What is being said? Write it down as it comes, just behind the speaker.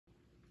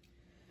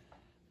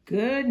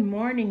Good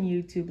morning,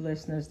 YouTube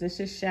listeners. This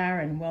is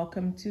Sharon.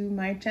 Welcome to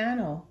my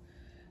channel.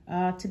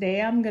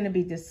 Today I'm going to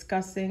be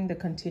discussing the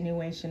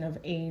continuation of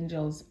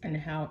angels and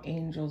how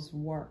angels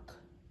work.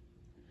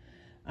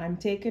 I'm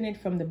taking it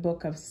from the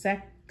book of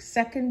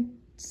 2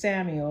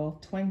 Samuel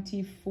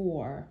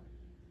 24,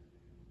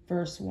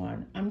 verse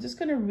 1. I'm just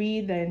going to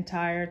read the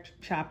entire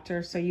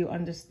chapter so you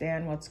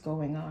understand what's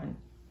going on.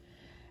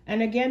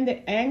 And again,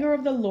 the anger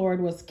of the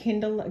Lord was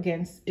kindled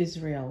against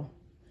Israel.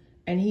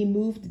 And he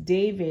moved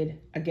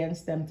David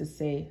against them to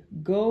say,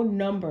 "Go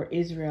number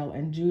Israel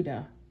and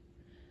Judah."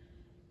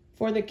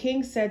 For the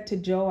king said to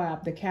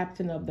Joab, the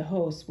captain of the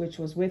host, which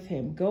was with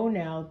him, "Go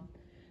now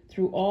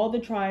through all the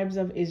tribes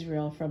of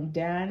Israel, from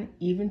Dan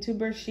even to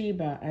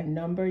Beersheba, and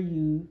number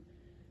you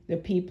the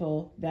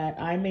people,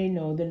 that I may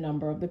know the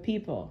number of the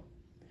people."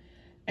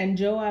 And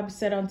Joab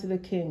said unto the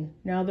king,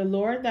 "Now the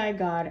Lord thy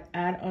God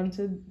add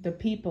unto the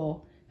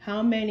people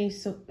how many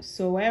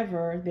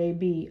soever they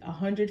be,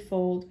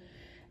 100-fold,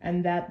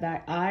 and that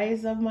thy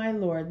eyes of my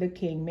lord the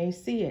king may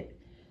see it.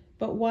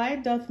 But why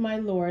doth my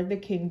lord the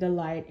king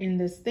delight in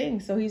this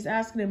thing?" So he's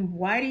asking him,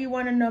 why do you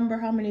want to number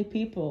how many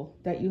people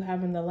that you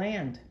have in the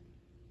land?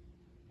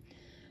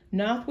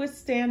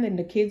 Notwithstanding,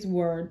 the king's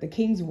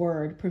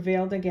word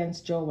prevailed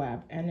against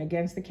Joab and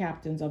against the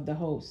captains of the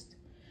host.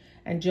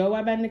 And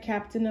Joab and the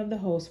captain of the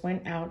host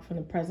went out from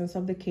the presence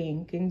of the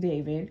king, King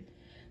David,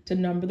 to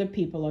number the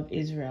people of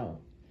Israel.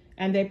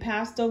 And they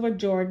passed over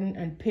Jordan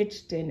and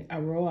pitched in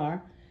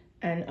Aroer,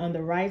 and on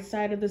the right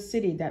side of the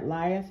city that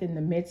lieth in the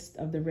midst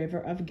of the river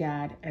of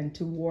Gad, and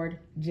toward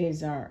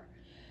Jazer.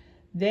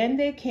 Then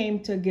they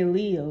came to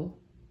Gilead,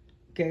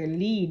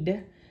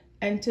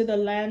 and to the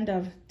land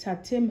of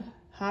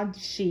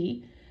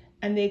Tahtim-Hadshi,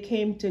 and they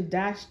came to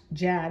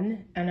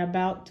Dashjan, and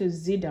about to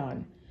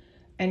Zidon,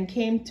 and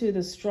came to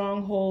the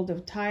stronghold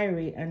of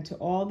Tyre, and to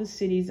all the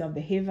cities of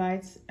the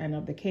Hivites and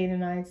of the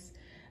Canaanites,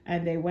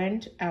 and they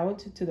went out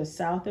to the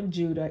south of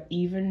Judah,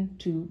 even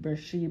to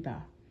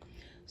Beersheba.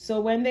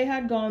 So when they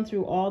had gone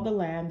through all the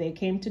land, they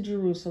came to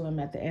Jerusalem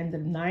at the end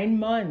of 9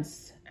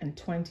 months and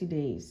 20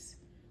 days.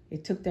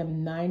 It took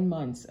them 9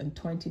 months and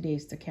 20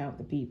 days to count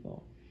the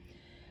people.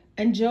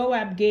 And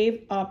Joab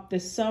gave up the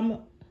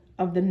sum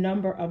of the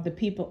number of the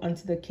people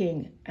unto the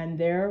king, and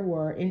there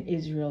were in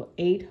Israel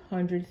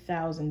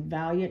 800,000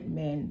 valiant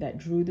men that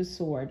drew the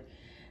sword,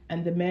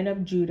 and the men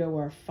of Judah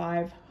were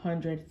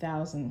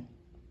 500,000.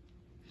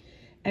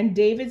 And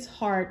David's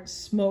heart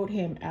smote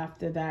him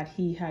after that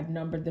he had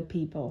numbered the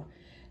people.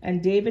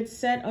 And David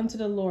said unto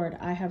the Lord,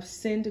 "I have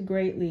sinned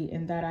greatly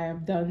in that I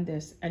have done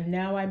this. And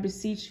now I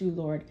beseech you,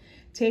 Lord,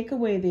 take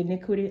away the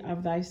iniquity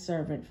of thy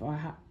servant,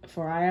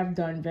 for I have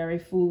done very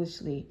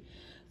foolishly."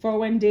 For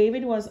when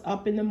David was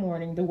up in the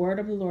morning, the word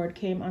of the Lord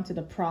came unto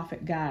the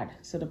prophet Gad.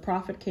 So the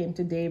prophet came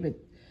to David,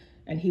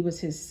 and he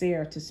was his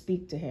seer to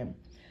speak to him.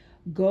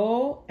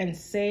 "Go and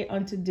say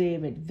unto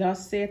David,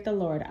 Thus saith the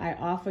Lord, I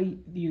offer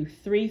you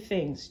 3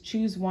 things.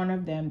 Choose one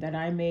of them, that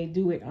I may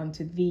do it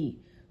unto thee."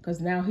 Because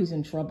now he's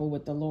in trouble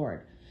with the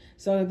Lord.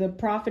 So the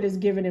prophet is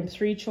giving him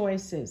 3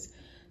 choices.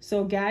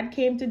 So Gad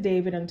came to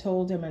David and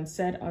told him and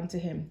said unto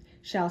him,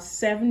 "Shall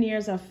 7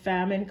 years of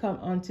famine come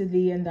unto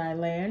thee in thy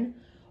land?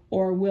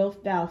 Or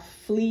wilt thou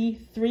flee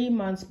 3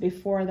 months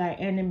before thy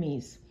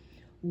enemies,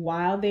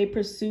 while they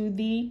pursue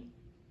thee?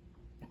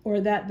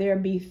 Or that there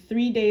be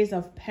 3 days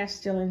of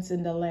pestilence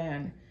in the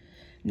land?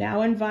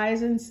 Now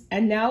advise and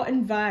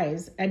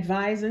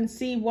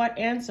see what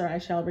answer I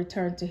shall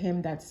return to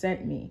him that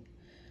sent me."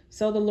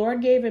 So the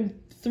Lord gave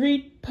him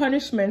 3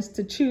 punishments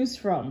to choose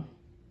from: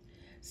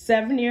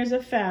 7 years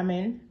of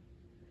famine,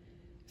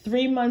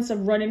 3 months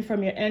of running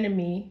from your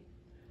enemy,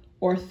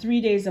 or 3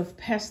 days of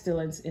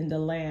pestilence in the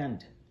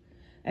land.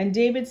 And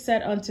David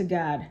said unto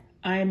God,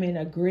 "I am in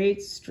a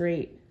great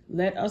strait.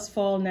 Let us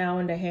fall now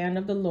in the hand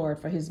of the Lord,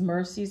 for his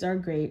mercies are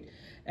great,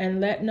 and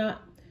let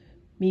not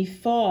me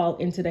fall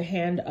into the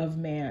hand of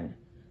man."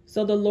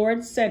 So the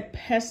Lord sent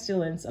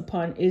pestilence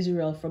upon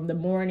Israel from the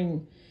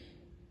morning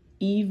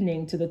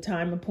evening to the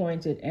time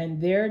appointed,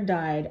 and there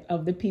died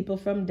of the people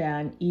from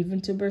Dan even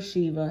to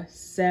Beersheba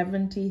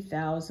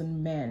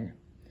 70,000 men.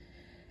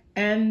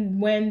 And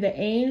when the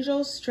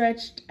angel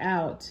stretched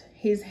out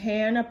his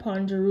hand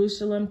upon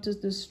Jerusalem to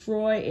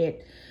destroy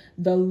it,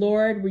 the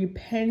Lord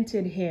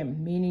repented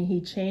him, meaning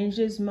he changed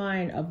his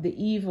mind of the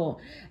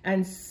evil,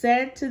 and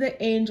said to the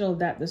angel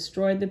that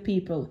destroyed the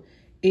people,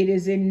 "It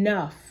is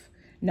enough,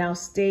 now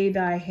stay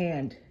thy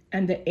hand."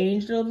 And the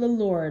angel of the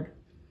Lord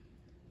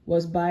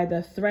was by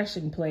the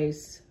threshing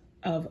place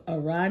of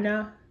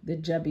Araunah the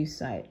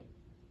Jebusite.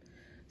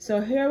 So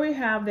here we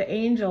have the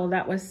angel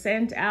that was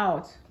sent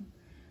out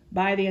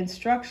by the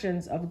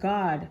instructions of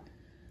God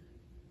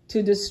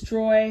to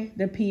destroy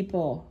the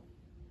people.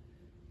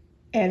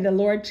 And the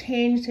Lord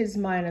changed his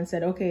mind and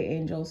said, "Okay,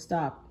 angel,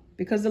 stop."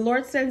 Because the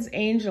Lord sends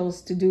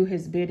angels to do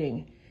his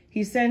bidding.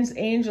 He sends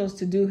angels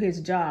to do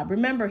his job.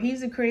 Remember,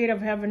 he's the creator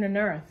of heaven and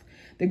earth,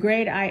 the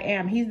great I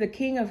am. He's the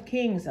King of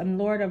kings and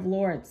Lord of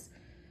lords.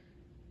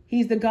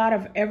 He's the God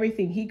of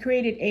everything. He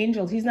created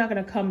angels. He's not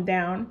going to come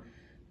down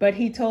But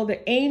he told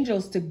the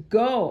angels to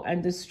go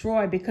and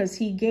destroy, because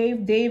he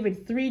gave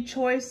David 3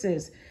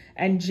 choices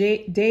and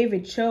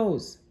David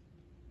chose.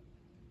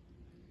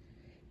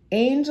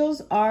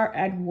 Angels are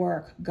at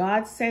work.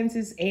 God sends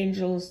his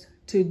angels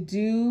to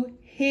do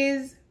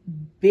his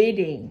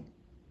bidding.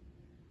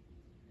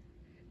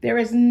 There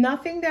is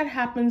nothing that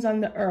happens on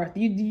the earth.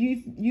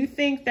 You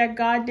think that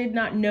God did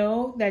not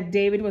know that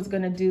David was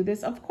going to do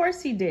this? Of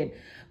course he did.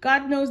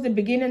 God knows the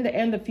beginning, the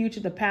end, the future,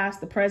 the past,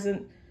 the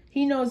present.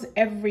 He knows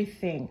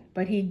everything,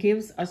 but he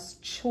gives us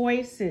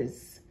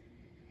choices.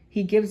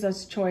 He gives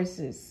us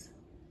choices.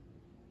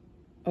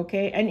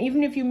 Okay? And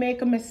even if you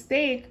make a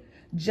mistake,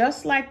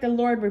 just like the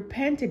Lord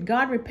repented,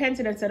 God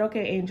repented and said,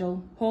 okay,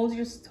 angel, hold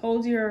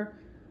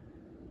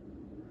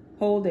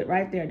it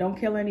right there. Don't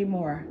kill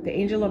anymore. The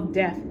angel of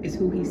death is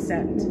who he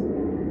sent.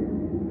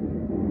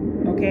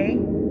 Okay?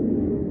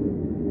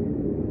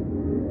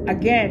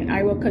 Again,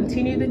 I will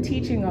continue the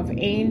teaching of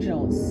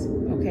angels.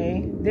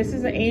 Okay? This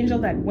is an angel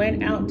that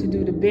went out to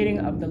do the bidding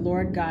of the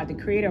Lord God, the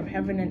creator of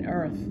heaven and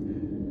earth.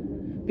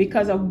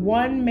 Because of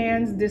one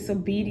man's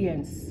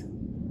disobedience.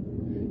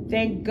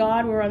 Thank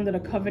God we're under the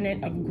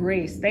covenant of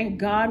grace. Thank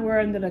God we're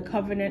under the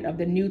covenant of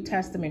the New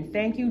Testament.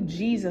 Thank you,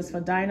 Jesus,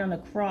 for dying on the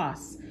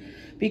cross.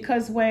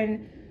 Because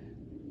when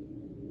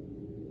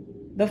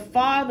the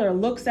Father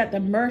looks at the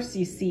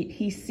mercy seat,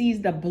 he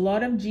sees the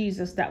blood of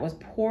Jesus that was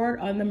poured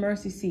on the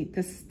mercy seat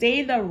to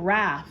stay the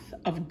wrath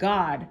of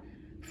God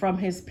from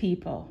his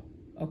people.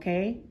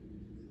 Okay?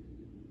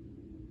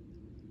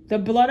 The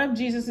blood of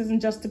Jesus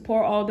isn't just to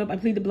pour I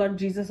plead the blood of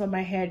Jesus on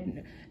my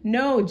head.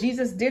 No,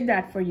 Jesus did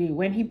that for you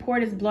when he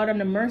poured his blood on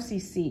the mercy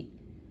seat.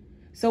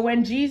 So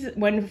when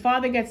the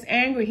Father gets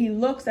angry, he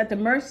looks at the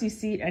mercy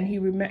seat and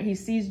he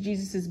sees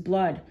Jesus's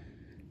blood.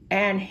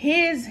 And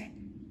his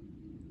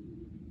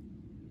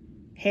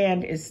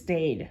hand is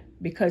stayed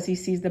because he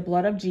sees the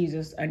blood of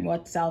Jesus and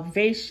what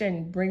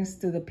salvation brings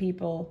to the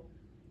people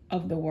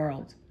of the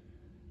world.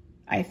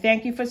 I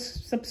thank you for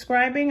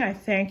subscribing. I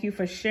thank you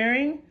for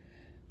sharing.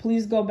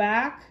 Please go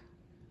back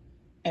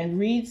and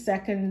read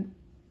 2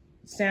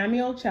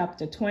 Samuel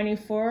chapter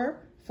 24,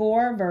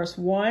 verse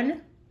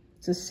 1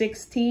 to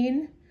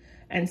 16,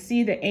 and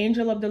see the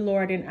angel of the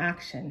Lord in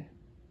action.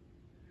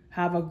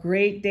 Have a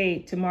great day.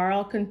 Tomorrow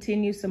I'll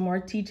continue some more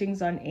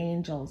teachings on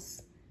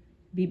angels.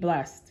 Be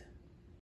blessed.